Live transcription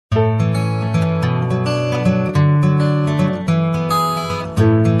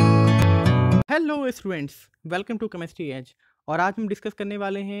Students, welcome to chemistry as. और आज हम डिस्कस करने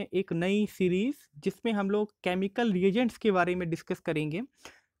वाले हैं एक नई सीरीज़ जिसमें हम लोग केमिकल रिएजेंट्स के बारे में डिस्कस करेंगे।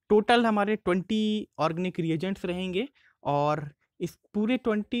 टोटल हमारे 20 ऑर्गेनिक रिएजेंट्स रहेंगे और इस पूरे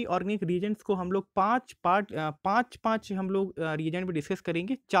 20 ऑर्गेनिक रिएजेंट्स को हम लोग पाँच हम लोग रिएजेंट में डिस्कस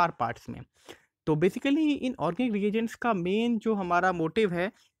करेंगे 4 पार्ट्स में। तो बेसिकली इन ऑर्गेनिक रिएजेंट्स का मेन जो हमारा मोटिव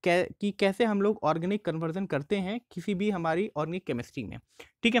है कि कैसे हम लोग ऑर्गेनिक कन्वर्जन करते हैं किसी भी हमारी ऑर्गेनिक केमिस्ट्री में।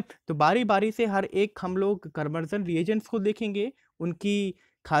 ठीक है, तो बारी बारी से हर एक हम लोग कन्वर्जन रिएजेंट्स को देखेंगे, उनकी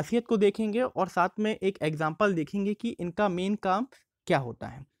खासियत को देखेंगे और साथ में एक एग्जांपल देखेंगे कि इनका मेन काम क्या होता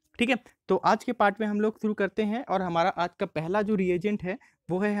है। ठीक है, तो आज के पार्ट में हम लोग शुरू करते हैं और हमारा आज का पहला जो रिएजेंट है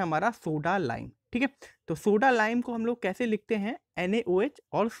वो है हमारा सोडा लाइम। ठीक है, तो सोडा लाइम को हम लोग कैसे लिखते हैं, NaOH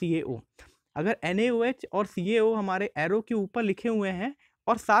और CaO। अगर NaOH और CaO हमारे एरो के ऊपर लिखे हुए हैं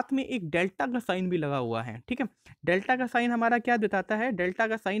और साथ में एक डेल्टा का साइन भी लगा हुआ है। ठीक है, डेल्टा का साइन हमारा क्या बताता है, डेल्टा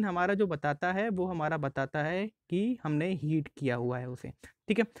का साइन हमारा जो बताता है वो हमारा बताता है कि हमने हीट किया हुआ है उसे।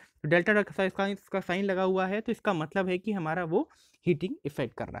 ठीक है, तो डेल्टा का साइन लगा हुआ है तो इसका मतलब है कि हमारा वो हीटिंग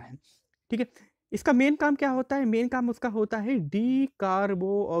इफेक्ट कर रहा है। ठीक है, इसका मेन काम क्या होता है, मेन काम उसका होता है डी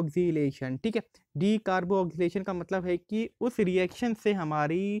कार्बोऑक्सीलेशन। ठीक है, डी कार्बोऑक्सीलेशन का मतलब है कि उस रिएक्शन से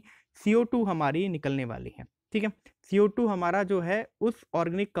हमारी CO2 हमारी निकलने वाली है। ठीक है, CO2 हमारा जो है उस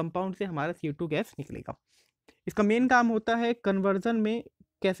ऑर्गेनिक कंपाउंड से हमारा CO2 गैस निकलेगा। इसका मेन काम होता है कन्वर्जन में,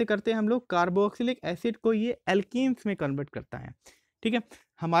 कैसे करते हैं हम लोग, कार्बोक्सिलिक एसिड को ये एल्कीन्स में कन्वर्ट करता है। ठीक है,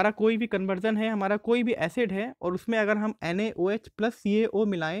 हमारा कोई भी कन्वर्जन है, हमारा कोई भी एसिड है और उसमें अगर हम NaOH प्लस CaO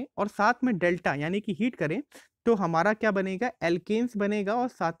मिलाएं और साथ में डेल्टा यानी कि हीट करें तो हमारा क्या बनेगा, एल्केन्स बनेगा और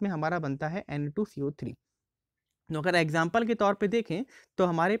साथ में हमारा बनता है Na2CO3। तो अगर एग्जाम्पल के तौर पे देखें तो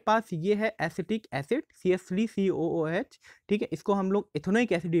हमारे पास ये है एसिटिक एसिड CH3COOH। ठीक है, इसको हम लोग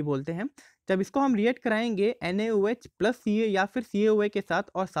इथेनोइक एसिड भी बोलते हैं। जब इसको हम रिएक्ट कराएंगे NaOH प्लस Ca या फिर CaOH के साथ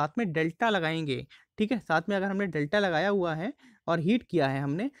और साथ में डेल्टा लगाएंगे, ठीक है, साथ में अगर हमने डेल्टा लगाया हुआ है और हीट किया है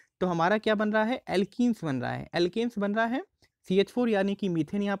हमने, तो हमारा क्या बन रहा है, एल्कीन्स बन रहा है। एल्कीन्स बन रहा है CH4 यानी कि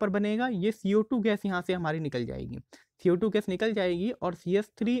मीथेन यहाँ पर बनेगा, ये CO2 गैस यहाँ से हमारी निकल जाएगी, CO2 गैस निकल जाएगी और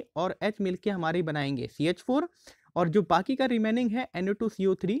CH3 और H मिलके हमारी बनाएंगे CH4 और जो बाकी का रिमेनिंग है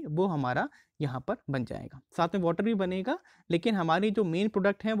Na2CO3 वो हमारा यहाँ पर बन जाएगा। साथ में वाटर भी बनेगा, लेकिन हमारी जो मेन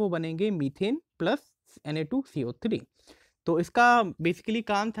प्रोडक्ट हैं वो बनेंगे मीथेन प्लस Na2CO3। तो इसका बेसिकली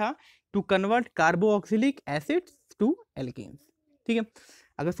काम था to convert carboxylic acids to alkanes. ठीक है,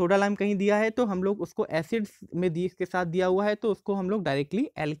 अगर सोडा लाइम कहीं दिया है तो हम लोग उसको एसिड्स में के साथ दिया हुआ है तो उसको हम लोग डायरेक्टली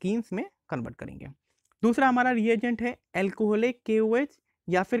एल्कीन्स में कन्वर्ट करेंगे। दूसरा हमारा रिएजेंट है एल्कोहलिक KOH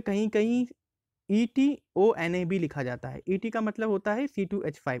या फिर कहीं कहीं ETONA भी लिखा जाता है। ET का मतलब होता है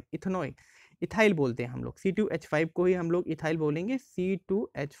C2H5, इथेनॉइल, इथाइल बोलते हैं हम लोग। C2H5 को ही हम लोग इथाइल बोलेंगे,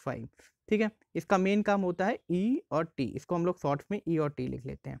 C2H5। ठीक है, इसका मेन काम होता है E और T, इसको हम लोग शॉर्ट में E और T लिख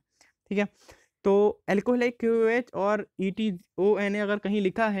लेते हैं। ठीक है, तो एल्कोहलिक KOH और ETONA अगर कहीं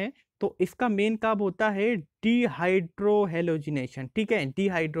लिखा है तो इसका मेन काम होता है डिहाइड्रोहेलोजिनेशन। ठीक है,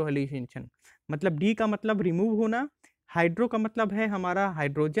 डिहाइड्रोहेलोजिनेशन मतलब डी का मतलब रिमूव होना, हाइड्रो का मतलब है हमारा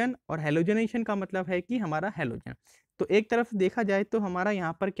हाइड्रोजन और हेलोजनेशन का मतलब है कि हमारा हेलोजन। तो एक तरफ से देखा जाए तो हमारा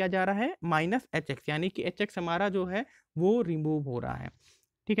यहाँ पर क्या जा रहा है, -HX, यानी कि HX हमारा जो है वो रिमूव हो रहा है।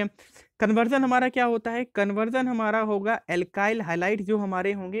 ठीक है, कन्वर्जन हमारा क्या होता है, कन्वर्जन हमारा होगा एल्काइल हाइलाइट जो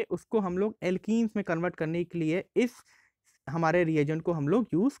हमारे होंगे उसको हम लोग एल्कीन्स में कन्वर्ट करने के लिए इस हमारे रिएजेंट को हम लोग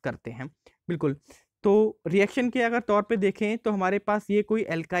यूज करते हैं। बिल्कुल, तो रिएक्शन के अगर तौर पे देखें तो हमारे पास ये कोई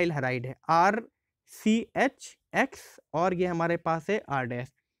एल्काइल हाइलाइड है RCHX और ये हमारे पास है R'।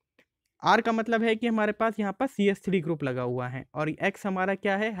 R का मतलब है कि हमारे पास यहाँ पर CH3 ग्रुप लगा हुआ है और X हमारा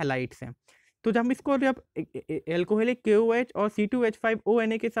क्या है, हैलाइड्स है। तो जब इसको जब एल्कोहलिक KOH और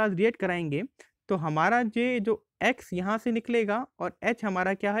C2H5ONA के साथ रिएक्ट कराएंगे तो हमारा ये जो X यहाँ से निकलेगा और H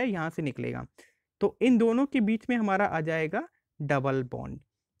हमारा क्या है, यहाँ से निकलेगा। तो इन दोनों के बीच में हमारा आ जाएगा डबल बॉन्ड।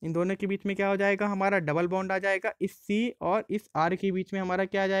 इन दोनों के बीच में क्या हो जाएगा, हमारा डबल बॉन्ड आ जाएगा। इस C और इस R के बीच में हमारा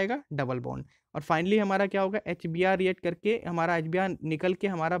क्या आ जाएगा, डबल बॉन्ड। और फाइनली हमारा क्या होगा, HBr रिएक्ट करके हमारा HBr निकल के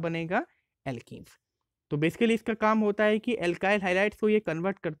हमारा बनेगा एल्कीन्स। तो बेसिकली इसका काम होता है कि एल्काइल हाइलाइट्स को ये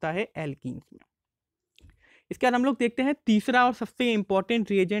कन्वर्ट करता है एल्कीन्स में। इसके बाद हम लोग देखते हैं तीसरा और सबसे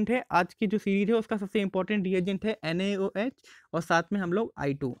इंपॉर्टेंट रिएजेंट है आज की जो सीरीज है उसका सबसे इंपॉर्टेंट रिएजेंट है NaOH और साथ में हम लोग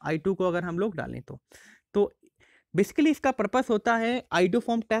I2 को अगर हम लोग डालें तो बेसिकली इसका पर्पस होता है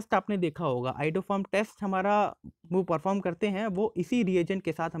आइडोफॉर्म टेस्ट। आपने देखा होगा आइडोफॉर्म टेस्ट हमारा वो परफॉर्म करते हैं, वो इसी रिएजेंट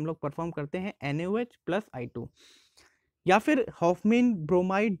के साथ हम लोग परफॉर्म करते हैं NaOH प्लस I2 या फिर हॉफमैन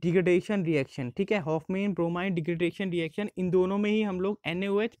ब्रोमाइड डिग्रेडेशन रिएक्शन। ठीक है, हॉफमैन ब्रोमाइड डिग्रेडेशन रिएक्शन, इन दोनों में ही हम लोग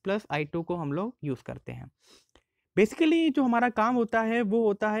NaOH प्लस I2 को हम लोग यूज़ करते हैं। बेसिकली जो हमारा काम होता है वो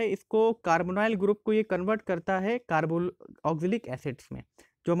होता है इसको कार्बोनाइल ग्रुप को ये कन्वर्ट करता है कार्बोक्सिलिक एसिड्स में।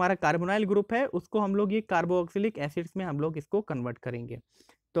 जो हमारा कार्बोनाइल ग्रुप है उसको हम लोग ये कार्बोक्सिलिक एसिड्स में हम लोग इसको कन्वर्ट करेंगे।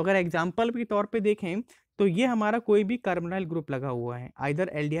 तो अगर एग्जाम्पल के तौर पे देखें तो ये हमारा कोई भी कार्बोनाइल ग्रुप लगा हुआ है, आइदर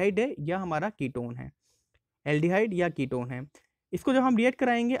एल्डिहाइड है या हमारा कीटोन है, एल्डिहाइड या कीटोन है। इसको जब हम रिएक्ट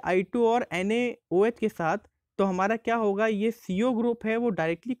कराएंगे I2 और NaOH के साथ, तो हमारा क्या होगा, ये CO ग्रुप है वो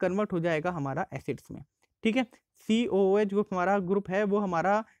डायरेक्टली कन्वर्ट हो जाएगा हमारा एसिड्स में। ठीक है, COOH जो हमारा ग्रुप है वो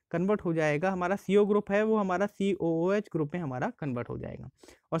हमारा कन्वर्ट हो जाएगा, हमारा CO ग्रुप है वो हमारा COOH ग्रुप में हमारा कन्वर्ट हो जाएगा,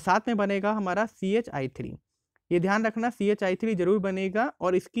 और साथ में बनेगा हमारा CHI3। ये ध्यान रखना CHI3 जरूर बनेगा,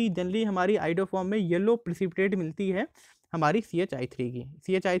 और इसकी जनरली हमारी आइडो फॉर्म में येलो प्रिसिपिटेट मिलती है हमारी CHI3 की।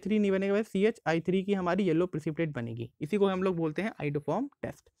 CHI3 नहीं बनेगा, CHI3 की हमारी येलो प्रिसिपिटेट बनेगी, इसी को हम लोग बोलते हैं आइडो फॉर्म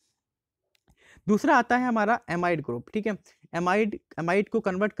टेस्ट। दूसरा आता है हमारा एमाइड ग्रुप। ठीक है, एमाइड को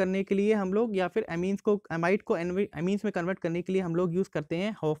कन्वर्ट करने के लिए हम लोग, या फिर एमीन्स को, एमाइड को एमीन्स में कन्वर्ट करने के लिए हम लोग यूज़ करते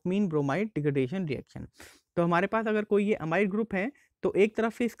हैं हॉफमीन ब्रोमाइड डिग्रेडेशन रिएक्शन। तो हमारे पास अगर कोई ये एमाइड ग्रुप है तो एक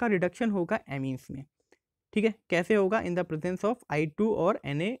तरफ से इसका रिडक्शन होगा एमीन्स में। ठीक है, कैसे होगा, in the presence of I2 और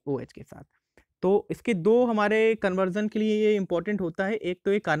NaOH के साथ। तो इसके दो हमारे कन्वर्जन के लिए ये इंपॉर्टेंट होता है, एक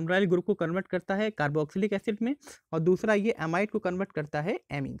तो ये कार्बोनाइल ग्रुप को कन्वर्ट करता है कार्बोक्सिलिक एसिड में, और दूसरा ये एमाइड को कन्वर्ट करता है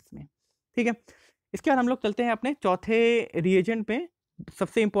एमीन्स में। ठीक है, इसके बाद हम लोग चलते हैं अपने चौथे रिएजेंट पे।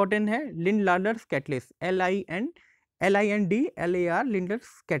 सबसे इंपॉर्टेंट है Lindlar's catalyst, LINDLAR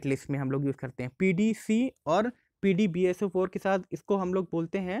Lindlar's catalyst में हम लोग यूज़ करते हैं PDC और PDBSO4 के साथ, इसको हम लोग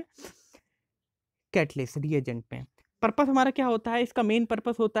बोलते हैं कैटलिस्ट रिएजेंट में। पर्पस हमारा क्या होता है, इसका मेन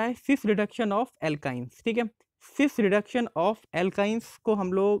पर्पस होता है सिस रिडक्शन ऑफ एल्काइंस। ठीक है, सिस रिडक्शन ऑफ एल्काइंस को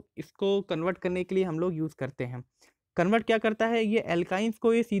हम लोग इसको कन्वर्ट करने के लिए हम लोग यूज़ करते हैं। कन्वर्ट क्या करता है, ये एल्काइंस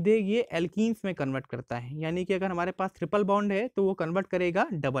को ये सीधे ये एल्कीन्स में कन्वर्ट करता है, यानी कि अगर हमारे पास ट्रिपल बॉन्ड है तो वो कन्वर्ट करेगा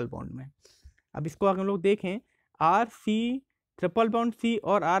डबल बॉन्ड में। अब इसको अगर हम लोग देखें, RC ट्रिपल बॉन्ड C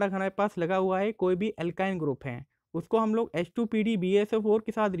और R अगर हमारे पास लगा हुआ है, कोई भी एल्काइन ग्रुप है, उसको हम लोग H2PDBSO4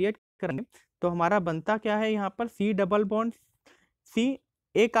 के साथ रिएक्ट करेंगे तो हमारा बनता क्या है, यहाँ पर C डबल बॉन्ड C,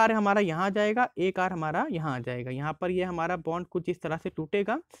 एक R हमारा यहाँ आ जाएगा, एक R हमारा यहाँ आ जाएगा, यहाँ पर ये हमारा बॉन्ड कुछ इस तरह से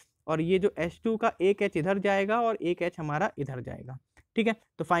टूटेगा, और ये जो H2 का एक H इधर जाएगा और एक H हमारा इधर जाएगा। ठीक है,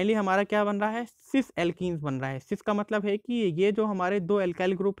 तो फाइनली हमारा क्या बन रहा है, सिस एल्कीन्स बन रहा है। सिस का मतलब है कि ये जो हमारे दो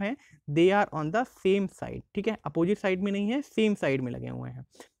एल्काइल ग्रुप हैं they are on the same side. ठीक है, अपोजिट साइड में नहीं है, सेम साइड में लगे हुए हैं,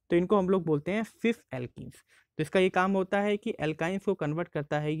 तो इनको हम लोग बोलते हैं सिस एल्कीन्स। तो इसका ये काम होता है कि एल्काइंस को कन्वर्ट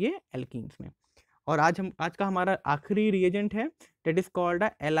करता है ये एल्कीन्स में। और आज का हमारा आखिरी रिएजेंट है, that is called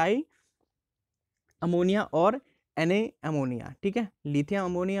Li ammonia और Na अमोनिया। ठीक है, लिथियम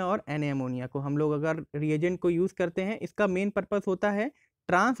अमोनिया और Na अमोनिया को हम लोग अगर रिएजेंट को यूज़ करते हैं, इसका मेन पर्पस होता है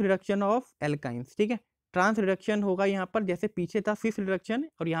ट्रांस रिडक्शन ऑफ एल्काइंस। ठीक है, ट्रांस रिडक्शन होगा यहाँ पर, जैसे पीछे था सिस रिडक्शन,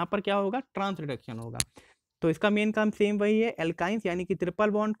 और यहाँ पर क्या होगा, ट्रांस रिडक्शन होगा। तो इसका मेन काम सेम वही है, एल्काइंस यानी कि ट्रिपल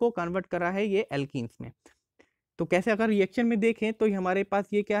बॉन्ड को कन्वर्ट करा है ये एल्कीन्स में। तो कैसे अगर रिएक्शन में देखें तो हमारे पास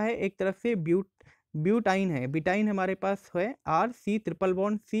ये क्या है, एक तरफ से ब्यूटाइन है, बिटाइन हमारे पास है RC ट्रिपल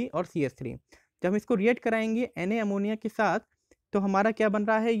बॉन्ड C और CH3। जब हम इसको रिएक्ट कराएंगे Na अमोनिया के साथ तो हमारा क्या बन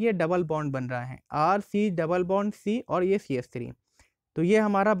रहा है, ये डबल बॉन्ड बन रहा है, RC डबल बॉन्ड C और ये CH3। तो ये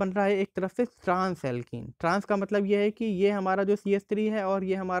हमारा बन रहा है एक तरफ से ट्रांस एल्कीन। ट्रांस का मतलब ये है कि ये हमारा जो CH3 है और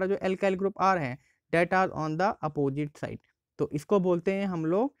ये हमारा जो एल्काइल ग्रुप R है, date are on the opposite side. तो इसको बोलते हैं हम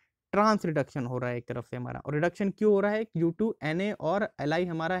लोग ट्रांस रिडक्शन हो रहा है एक तरफ से हमारा। और रिडक्शन क्यों हो रहा है, ड्यू टू Na और Li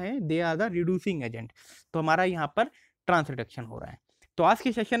हमारा है, they are the reducing agent, तो हमारा यहाँ पर ट्रांस रिडक्शन हो रहा है। तो आज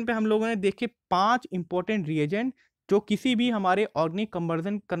के सेशन पे हम लोगों ने देखे 5 इंपॉर्टेंट रिएजेंट जो किसी भी हमारे ऑर्गेनिक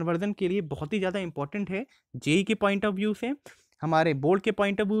कन्वर्जन के लिए बहुत ही ज़्यादा इंपॉर्टेंट है, JEE के पॉइंट ऑफ व्यू से, हमारे बोर्ड के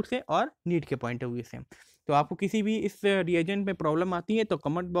पॉइंट ऑफ व्यू से और नीट के पॉइंट ऑफ व्यू से। तो आपको किसी भी इस रिएजेंट में प्रॉब्लम आती है तो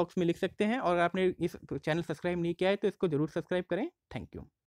कमेंट बॉक्स में लिख सकते हैं, और आपने इस चैनल सब्सक्राइब नहीं किया है तो इसको जरूर सब्सक्राइब करें। Thank you.